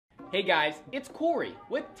Hey guys, it's Corey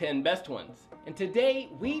with 10 Best Ones, and today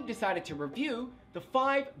we've decided to review the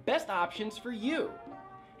 5 best options for you.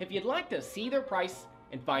 If you'd like to see their price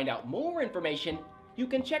and find out more information, you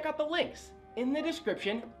can check out the links in the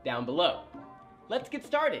description down below. Let's get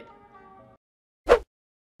started.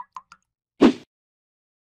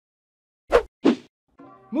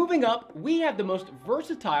 Moving up, we have the most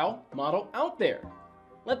versatile model out there.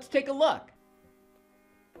 Let's take a look.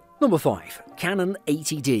 Number 5. Canon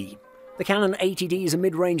 80D. The Canon 80D is a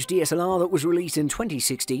mid-range DSLR that was released in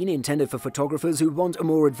 2016, intended for photographers who want a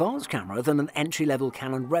more advanced camera than an entry-level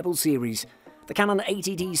Canon Rebel series. The Canon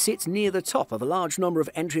 80D sits near the top of a large number of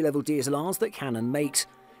entry-level DSLRs that Canon makes.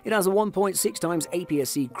 It has a 1.6x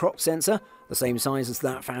APS-C crop sensor, the same size as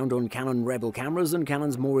that found on Canon Rebel cameras and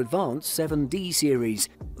Canon's more advanced 7D series.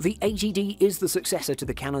 The 80D is the successor to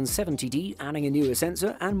the Canon 70D, adding a newer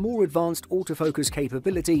sensor and more advanced autofocus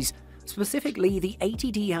capabilities. Specifically, the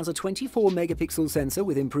 80D has a 24-megapixel sensor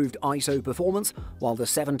with improved ISO performance, while the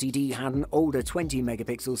 70D had an older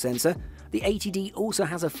 20-megapixel sensor. The 80D also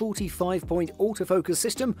has a 45-point autofocus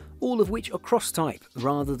system, all of which are cross-type,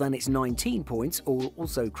 rather than its 19 points, all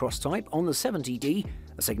also cross-type, on the 70D,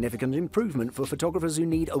 a significant improvement for photographers who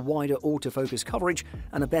need a wider autofocus coverage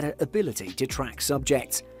and a better ability to track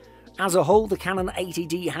subjects. As a whole, the Canon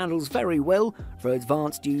 80D handles very well. For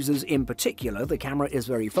advanced users in particular, the camera is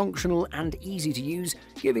very functional and easy to use,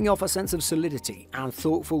 giving off a sense of solidity and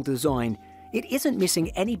thoughtful design. It isn't missing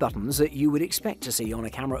any buttons that you would expect to see on a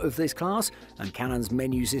camera of this class, and Canon's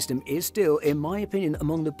menu system is still, in my opinion,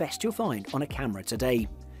 among the best you'll find on a camera today.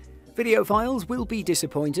 Videophiles will be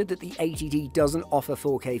disappointed that the 80D doesn't offer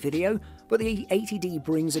 4K video, but the 80D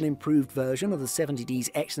brings an improved version of the 70D's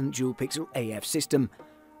excellent dual-pixel AF system.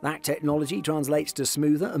 That technology translates to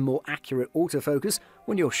smoother and more accurate autofocus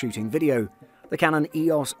when you're shooting video. The Canon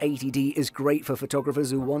EOS 80D is great for photographers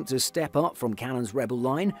who want to step up from Canon's Rebel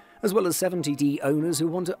line, as well as 70D owners who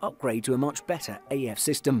want to upgrade to a much better AF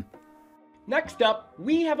system. Next up,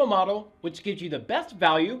 we have a model which gives you the best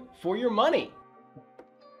value for your money.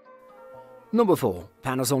 Number 4.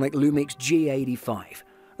 Panasonic Lumix G85.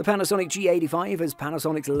 The Panasonic G85 is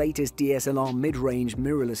Panasonic's latest DSLR mid-range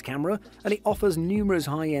mirrorless camera, and it offers numerous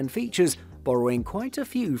high-end features, borrowing quite a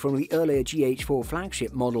few from the earlier GH4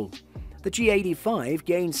 flagship model. The G85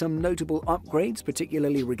 gained some notable upgrades,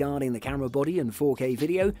 particularly regarding the camera body and 4K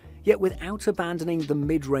video, yet without abandoning the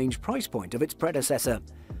mid-range price point of its predecessor.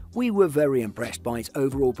 We were very impressed by its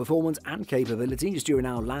overall performance and capabilities during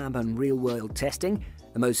our lab and real-world testing.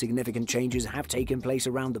 The most significant changes have taken place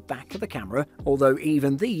around the back of the camera, although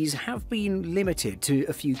even these have been limited to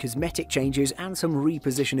a few cosmetic changes and some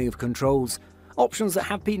repositioning of controls. Options that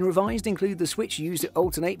have been revised include the switch used to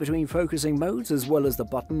alternate between focusing modes, as well as the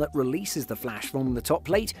button that releases the flash from the top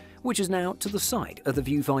plate, which is now to the side of the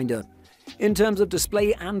viewfinder. In terms of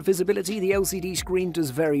display and visibility, the LCD screen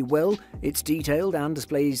does very well. It's detailed and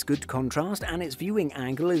displays good contrast, and its viewing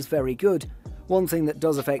angle is very good. One thing that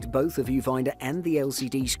does affect both the viewfinder and the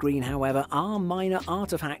LCD screen, however, are minor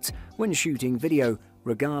artifacts when shooting video,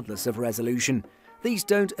 regardless of resolution. These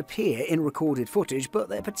don't appear in recorded footage, but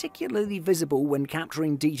they're particularly visible when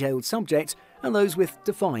capturing detailed subjects and those with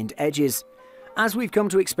defined edges. As we've come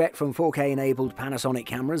to expect from 4K-enabled Panasonic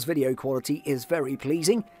cameras, video quality is very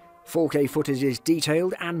pleasing. 4K footage is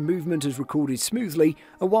detailed and movement is recorded smoothly,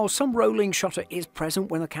 and while some rolling shutter is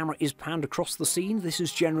present when the camera is panned across the scene, this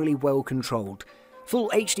is generally well controlled.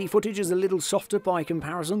 Full HD footage is a little softer by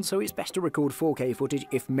comparison, so it's best to record 4K footage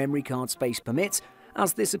if memory card space permits,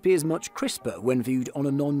 as this appears much crisper when viewed on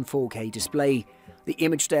a non-4K display. The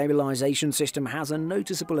image stabilization system has a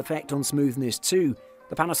noticeable effect on smoothness too.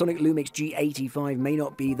 The Panasonic Lumix G85 may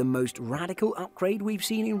not be the most radical upgrade we've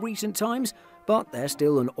seen in recent times, but there's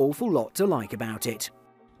still an awful lot to like about it.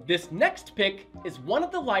 This next pick is one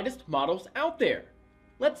of the lightest models out there.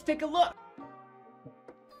 Let's take a look.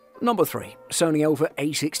 Number 3. Sony Alpha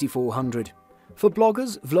A6400. For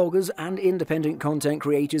bloggers, vloggers and independent content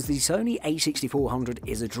creators, the Sony A6400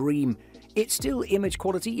 is a dream. Its still image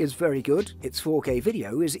quality is very good, its 4K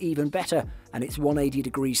video is even better, and its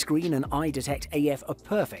 180-degree screen and iDetect AF are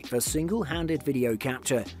perfect for single-handed video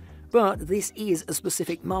capture. But this is a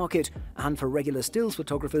specific market, and for regular stills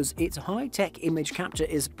photographers, its high-tech image capture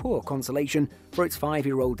is poor consolation for its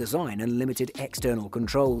 5-year-old design and limited external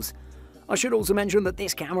controls. I should also mention that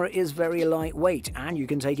this camera is very lightweight, and you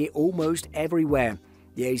can take it almost everywhere.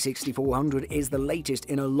 The A6400 is the latest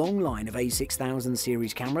in a long line of A6000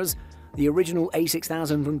 series cameras. The original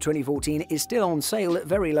A6000 from 2014 is still on sale at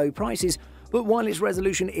very low prices, But while its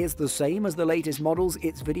resolution is the same as the latest models,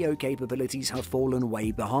 its video capabilities have fallen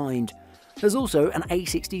way behind. There's also an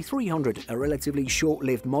A6300, a relatively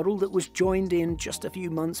short-lived model that was joined in just a few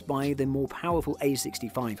months by the more powerful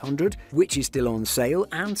A6500, which is still on sale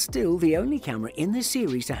and still the only camera in this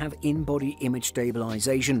series to have in-body image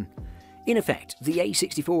stabilization. In effect, the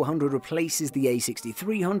A6400 replaces the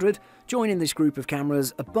A6300, joining this group of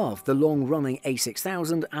cameras above the long-running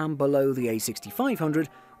A6000 and below the A6500,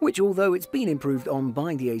 which, although it's been improved on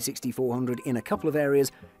by the A6400 in a couple of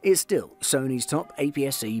areas, is still Sony's top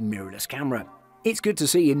APS-C mirrorless camera. It's good to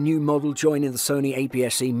see a new model joining the Sony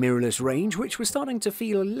APS-C mirrorless range, which was starting to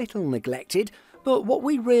feel a little neglected, but what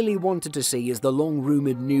we really wanted to see is the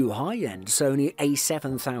long-rumoured new high-end Sony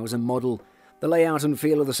A7000 model. The layout and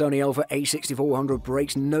feel of the Sony Alpha A6400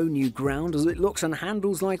 breaks no new ground as it looks and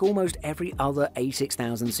handles like almost every other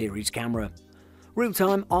A6000 series camera.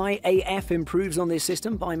 Real-time IAF improves on this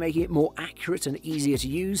system by making it more accurate and easier to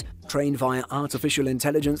use. Trained via artificial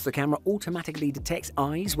intelligence, the camera automatically detects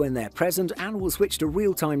eyes when they're present and will switch to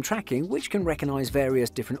real-time tracking, which can recognise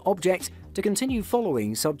various different objects to continue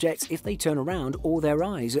following subjects if they turn around or their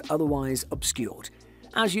eyes are otherwise obscured.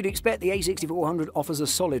 As you'd expect, the A6400 offers a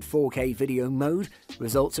solid 4K video mode.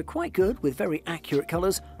 Results are quite good with very accurate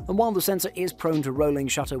colours, and while the sensor is prone to rolling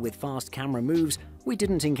shutter with fast camera moves, we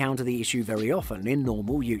didn't encounter the issue very often in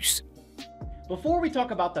normal use. Before we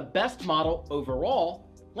talk about the best model overall,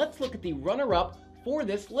 let's look at the runner-up for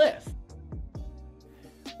this list.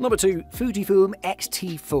 Number 2. Fujifilm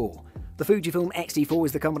X-T4. The Fujifilm X-T4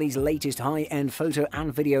 is the company's latest high-end photo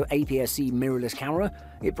and video APS-C mirrorless camera.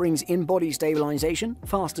 It brings in-body stabilization,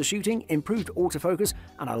 faster shooting, improved autofocus,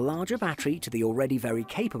 and a larger battery to the already very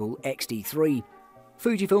capable X-T3.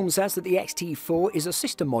 Fujifilm says that the X-T4 is a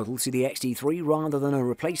sister model to the X-T3 rather than a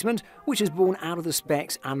replacement, which is born out of the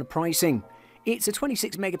specs and the pricing. It's a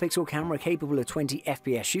 26-megapixel camera capable of 20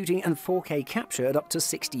 FPS shooting and 4K capture at up to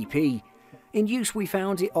 60p. In use, we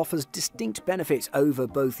found it offers distinct benefits over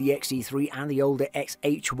both the X-T3 and the older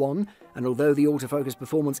X-H1, and although the autofocus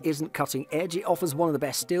performance isn't cutting edge, it offers one of the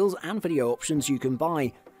best stills and video options you can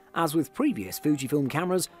buy. As with previous Fujifilm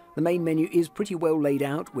cameras, the main menu is pretty well laid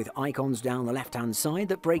out, with icons down the left-hand side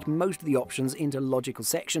that break most of the options into logical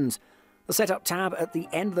sections. The setup tab at the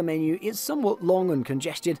end of the menu is somewhat long and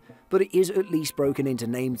congested, but it is at least broken into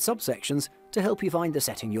named subsections to help you find the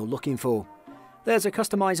setting you're looking for. There's a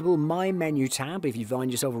customizable My Menu tab if you find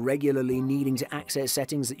yourself regularly needing to access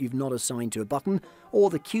settings that you've not assigned to a button, or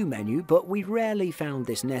the Q menu, but we rarely found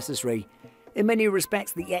this necessary. In many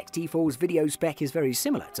respects, the X-T4's video spec is very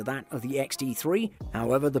similar to that of the X-T3,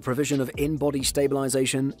 however, the provision of in-body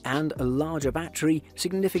stabilization and a larger battery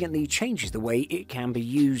significantly changes the way it can be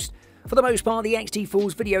used. For the most part, the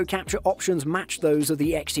X-T4's video capture options match those of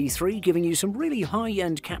the X-T3, giving you some really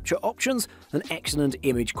high-end capture options and excellent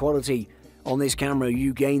image quality. On this camera,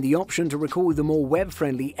 you gain the option to record the more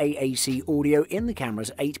web-friendly AAC audio in the camera's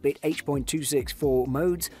 8-bit H.264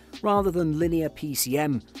 modes rather than linear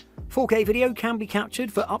PCM. 4K video can be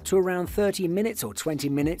captured for up to around 30 minutes or 20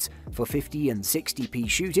 minutes for 50 and 60p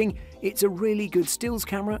shooting. It's a really good stills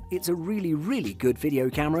camera, it's a really good video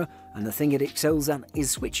camera, and the thing it excels at is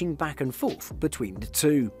switching back and forth between the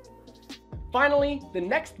two. Finally, the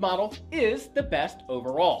next model is the best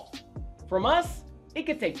overall. From us, it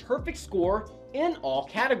gets a perfect score in all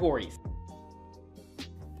categories.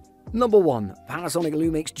 Number 1. Panasonic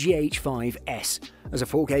Lumix GH5S. As a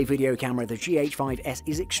 4K video camera, the GH5S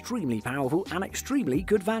is extremely powerful and extremely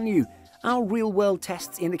good value. Our real-world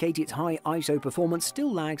tests indicate its high ISO performance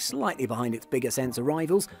still lags slightly behind its bigger sensor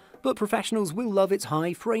rivals, but professionals will love its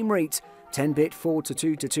high frame rates, 10-bit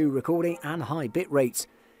 4:2:2 recording and high bit rates.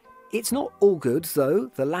 It's not all good though.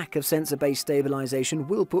 The lack of sensor-based stabilization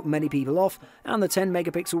will put many people off, and the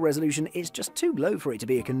 10-megapixel resolution is just too low for it to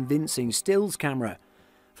be a convincing stills camera.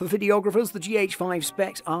 For videographers, the GH5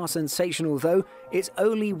 specs are sensational though. It's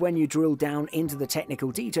only when you drill down into the technical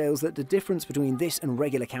details that the difference between this and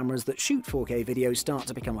regular cameras that shoot 4K videos start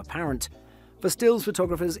to become apparent. For stills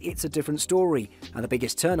photographers, it's a different story, and the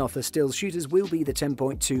biggest turn-off for stills shooters will be the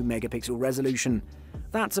 10.2 megapixel resolution.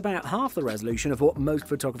 That's about half the resolution of what most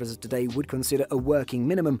photographers today would consider a working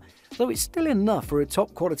minimum, though it's still enough for a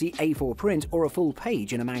top-quality A4 print or a full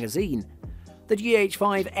page in a magazine. The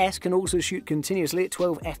GH5S can also shoot continuously at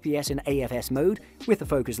 12 FPS in AFS mode, with the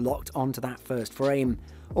focus locked onto that first frame,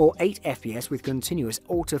 or 8 FPS with continuous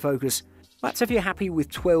autofocus. That's if you're happy with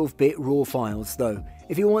 12-bit RAW files though.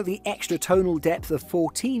 If you want the extra tonal depth of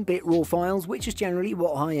 14-bit RAW files, which is generally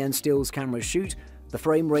what high-end stills cameras shoot, the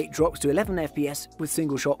frame rate drops to 11 FPS with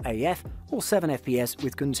single-shot AF or 7 FPS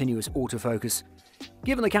with continuous autofocus.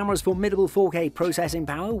 Given the camera's formidable 4K processing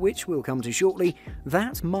power, which we'll come to shortly,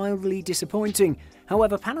 that's mildly disappointing.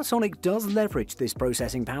 However, Panasonic does leverage this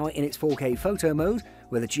processing power in its 4K photo mode,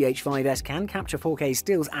 where the GH5S can capture 4K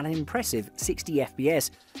stills at an impressive 60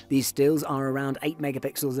 FPS. These stills are around 8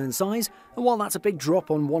 megapixels in size, and while that's a big drop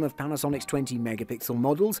on one of Panasonic's 20 megapixel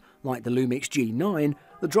models, like the Lumix G9,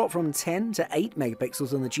 the drop from 10 to 8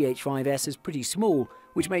 megapixels on the GH5S is pretty small,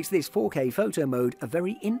 which makes this 4K photo mode a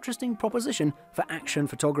very interesting proposition for action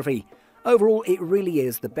photography. Overall, it really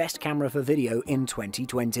is the best camera for video in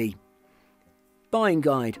 2020. Buying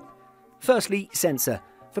guide. Firstly, sensor.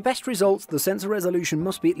 For best results, the sensor resolution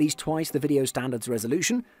must be at least twice the video standards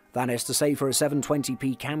resolution. That is to say, for a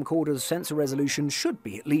 720p camcorder's sensor resolution should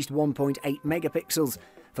be at least 1.8 megapixels.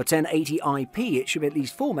 For 1080IP, it should be at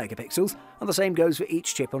least 4 megapixels, and the same goes for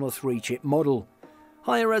each chip on a 3-chip model.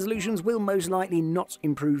 Higher resolutions will most likely not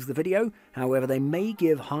improve the video, however they may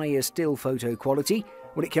give higher still photo quality.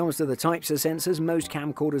 When it comes to the types of sensors, most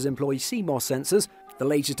camcorders employ CMOS sensors, the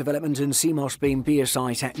latest development in CMOS being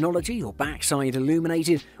BSI technology, or backside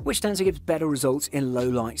illuminated, which tends to give better results in low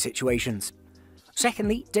light situations.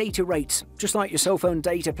 Secondly, data rates. Just like your cell phone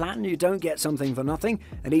data plan, you don't get something for nothing,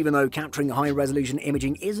 and even though capturing high-resolution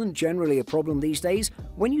imaging isn't generally a problem these days,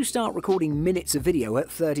 when you start recording minutes of video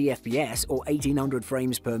at 30 FPS or 1800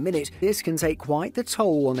 frames per minute, this can take quite the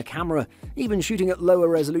toll on the camera. Even shooting at lower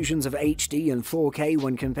resolutions of HD and 4K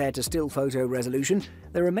when compared to still photo resolution,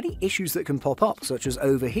 there are many issues that can pop up, such as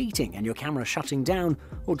overheating and your camera shutting down,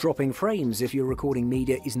 or dropping frames if your recording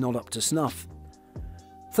media is not up to snuff.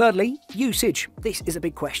 Thirdly, usage. This is a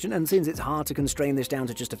big question, and since it's hard to constrain this down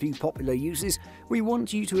to just a few popular uses, we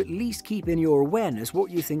want you to at least keep in your awareness what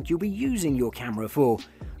you think you'll be using your camera for.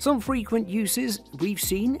 Some frequent uses we've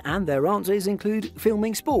seen, and their answers include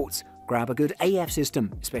filming sports. Grab a good AF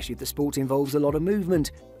system, especially if the sport involves a lot of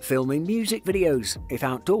movement. Filming music videos. If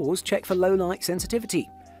outdoors, check for low light sensitivity.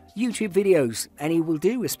 YouTube videos. Any will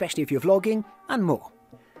do, especially if you're vlogging, and more.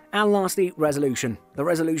 And lastly, resolution. The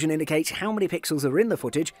resolution indicates how many pixels are in the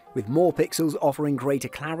footage, with more pixels offering greater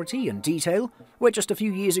clarity and detail. Where just a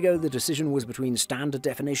few years ago the decision was between standard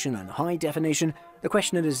definition and high definition, the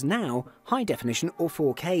question is now high definition or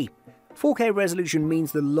 4K. 4K resolution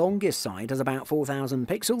means the longest side has about 4000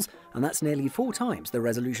 pixels, and that's nearly 4 times the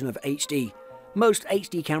resolution of HD. Most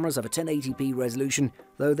HD cameras have a 1080p resolution,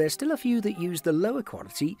 though there's still a few that use the lower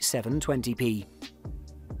quality 720p.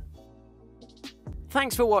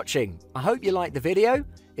 Thanks for watching. I hope you liked the video.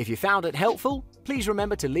 If you found it helpful, please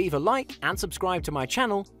remember to leave a like and subscribe to my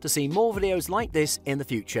channel to see more videos like this in the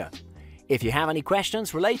future. If you have any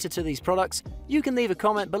questions related to these products, you can leave a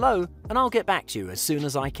comment below and I'll get back to you as soon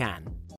as I can.